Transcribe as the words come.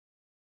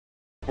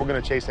we're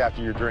going to chase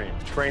after your dream.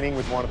 Training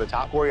with one of the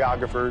top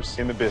choreographers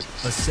in the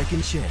business. A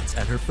second chance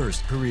at her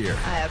first career.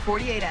 I have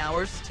 48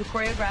 hours to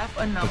choreograph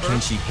a number. But can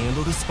she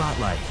handle the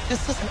spotlight?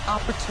 This is an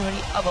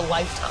opportunity of a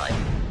lifetime.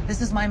 This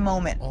is my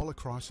moment. All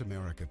across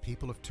America,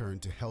 people have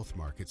turned to health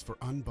markets for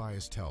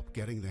unbiased help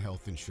getting the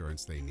health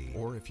insurance they need.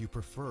 Or if you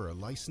prefer, a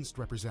licensed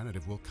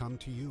representative will come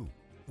to you.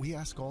 We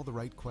ask all the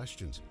right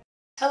questions.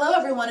 Hello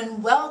everyone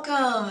and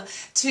welcome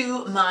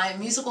to my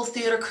musical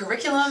theater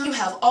curriculum. You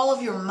have all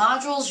of your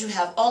modules, you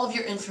have all of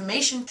your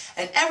information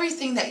and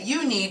everything that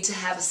you need to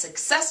have a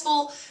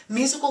successful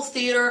musical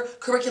theater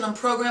curriculum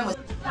program with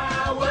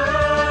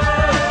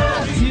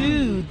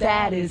Dude,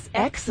 that is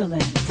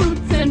excellent.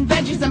 Fruits and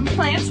veggies and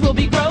plants will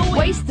be growing.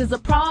 Waste is a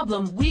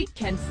problem we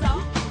can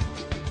solve.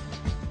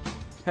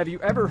 Have you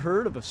ever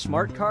heard of a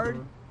smart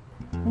card?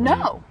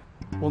 No.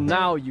 Well,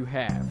 now you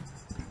have.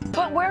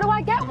 But where do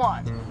I get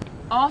one?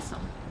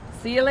 Awesome.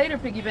 See you later,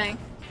 piggy bank.